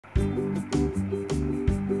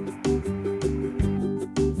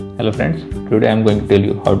Hello friends, today I am going to tell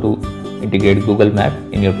you how to integrate Google Map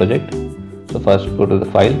in your project. So first go to the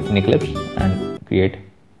file in Eclipse and create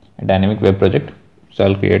a dynamic web project. So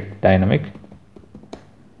I'll create dynamic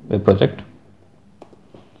web project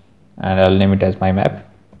and I'll name it as my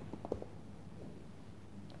map,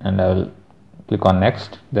 and I will click on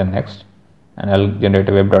next, then next, and I'll generate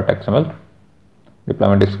a web.xml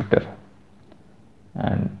deployment descriptor.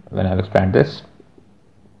 And when I'll expand this,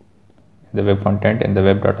 the web content in the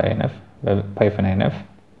web.inf, web-inf,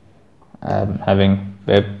 I'm having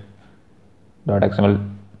web.xml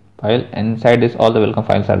file. Inside this, all the welcome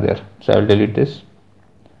files are there. So I will delete this,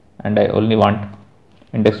 and I only want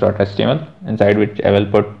index.html, inside which I will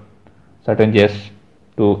put certain JS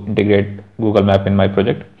to integrate Google Map in my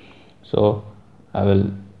project. So I will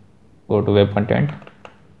go to web content,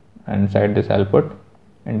 and inside this I'll put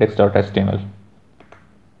index.html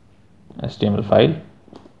file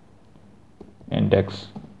index.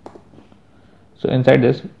 So inside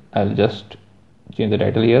this I'll just change the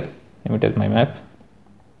title here, name it as my map,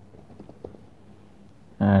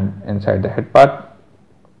 and inside the head part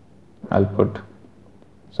I'll put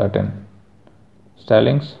certain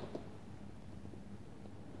stylings.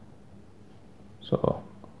 So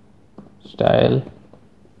style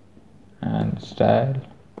and style,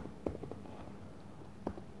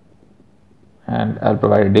 and I'll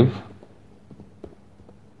provide a div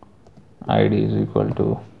id is equal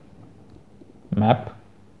to map,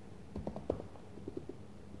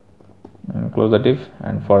 and close the div.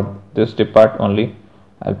 And for this div part only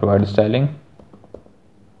I'll provide styling.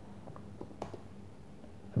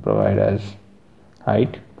 I'll provide as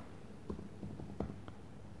height,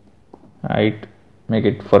 make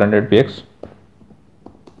it 400 px,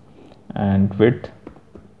 and width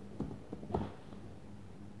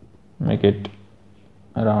make it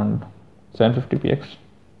around 750 px.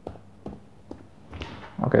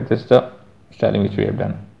 Okay, this is the styling which we have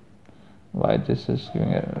done. Why this is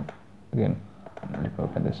giving error again? Let me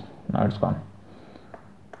open this. Now it's gone.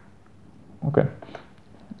 Okay,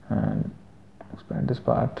 and expand this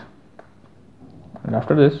part, and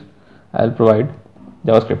after this I'll provide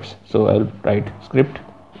JavaScript. So I'll write script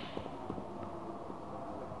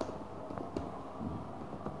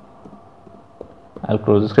I'll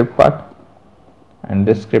close the script part, and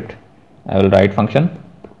this script I will write function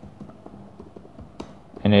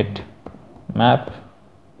init map,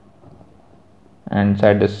 and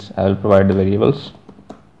inside this I will provide the variables,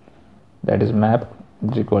 that is map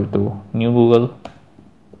is equal to new Google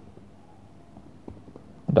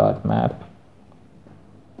dot map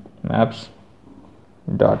maps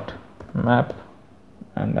dot map,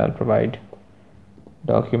 and I'll provide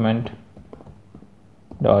document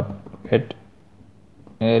dot get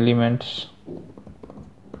element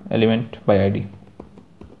by id,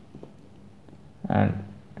 and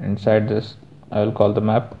inside this I will call the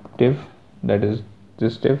map div, that is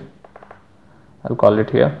this div. I'll call it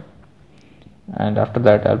here, and after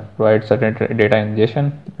that I'll provide certain data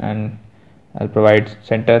ingestion, and I'll provide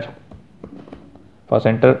center. For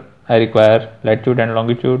center I require latitude and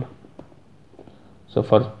longitude. So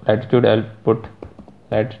for latitude I'll put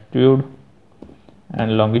latitude,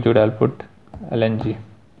 and longitude I'll put lng.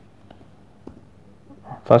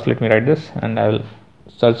 First let me write this, and I will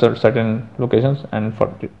search certain locations, and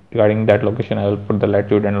for regarding that location I will put the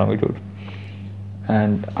latitude and longitude.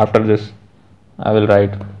 And after this I will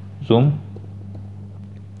write zoom,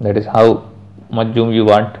 that is how much zoom you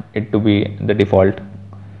want it to be the default.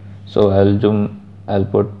 So I'll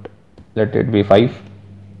put, let it be 5,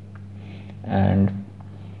 and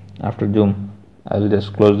after zoom I'll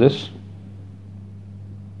just close this,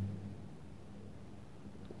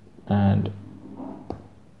 and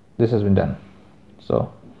this has been done.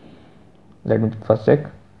 So let me first check,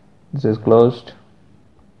 this is closed,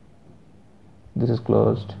 this is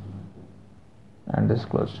closed, and this is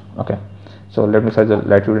closed. Okay, so let me search the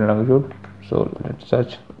latitude and longitude. So let's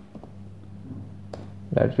search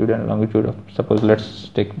latitude and longitude of, suppose let's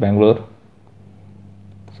take Bangalore.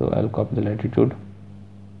 So I'll copy the latitude,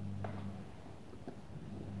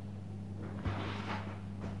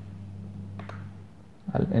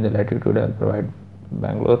 in the latitude I'll provide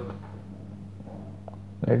Bangalore,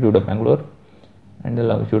 latitude of Bangalore, and the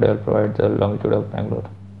longitude I'll provide the longitude of Bangalore.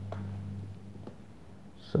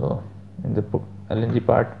 So in the lng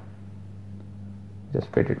part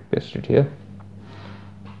just paste it here.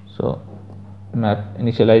 So map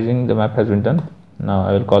initializing the map has been done. Now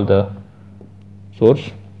I will call the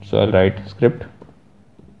source. So I'll write script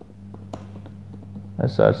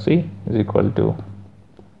src is equal to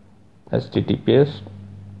https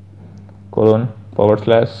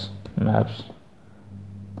 // maps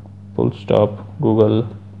google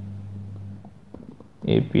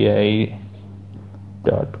api.com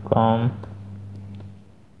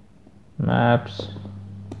maps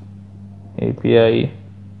api/js,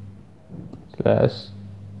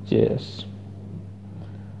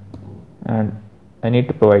 and I need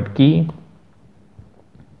to provide key.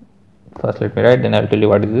 First let me write, then I'll tell you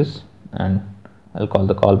what is this, and I'll call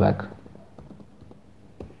the callback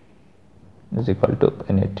is equal to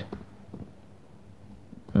init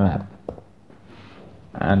map,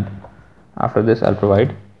 and after this I'll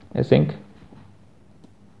provide async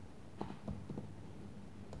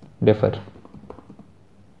defer,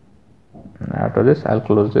 and after this I'll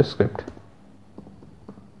close this script.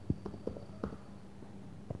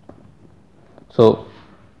 So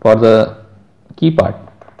for the key part,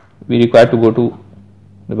 we require to go to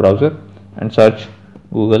the browser and search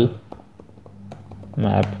Google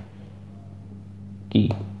map key.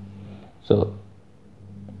 So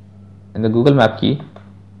in the Google map key,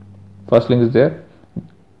 first link is there,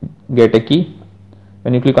 get a key.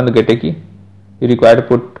 When you click on the get a key, you require to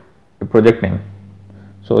put a project name.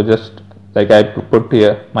 So just like I put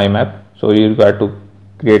here my map, so you require to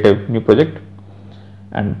create a new project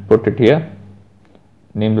and put it here,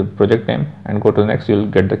 name the project name, and go to the next. You will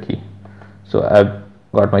get the key. So I've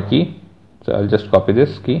got my key, so I'll just copy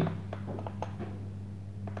this key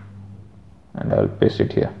and I'll paste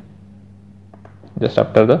it here just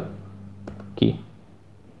after the key.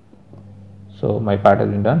 So my part has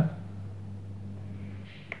been done.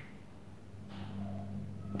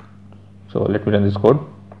 So let me run this code.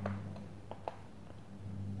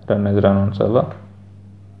 Run as run on server.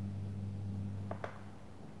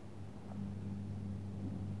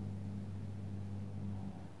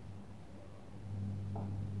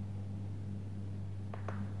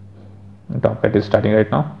 The Tomcat is starting right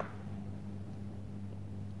now.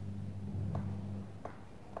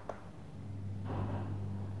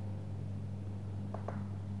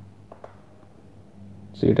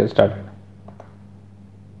 See, it has started.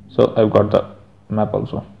 So I've got the map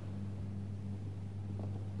also.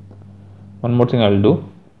 One more thing I'll do,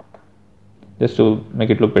 just to make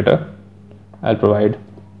it look better, I'll provide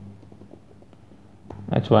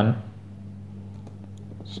h1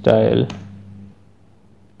 style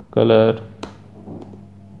color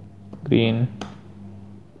green,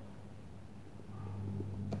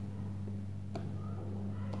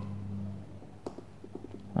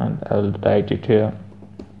 and I'll write it here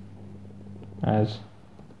as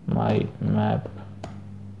my map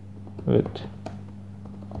with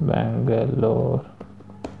Bangalore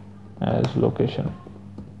as location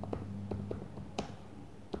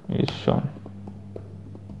is shown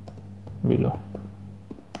below,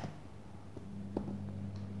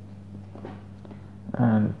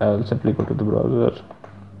 and I'll simply go to the browser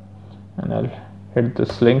and I'll hit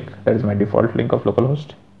this link, that is my default link of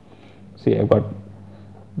localhost. See, I've got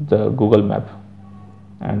the Google map,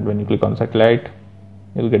 and when you click on satellite,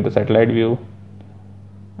 you'll get the satellite view,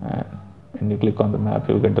 and when you click on the map,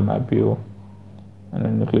 you'll get the map view, and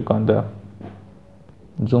when you click on the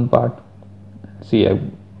zoom part, see,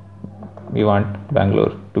 we want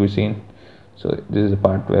Bangalore to be seen. So this is the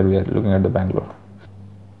part where we are looking at the Bangalore.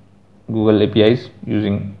 Google APIs,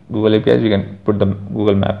 using Google APIs, we can put the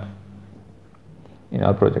Google map in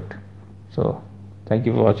our project. So thank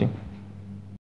you for watching.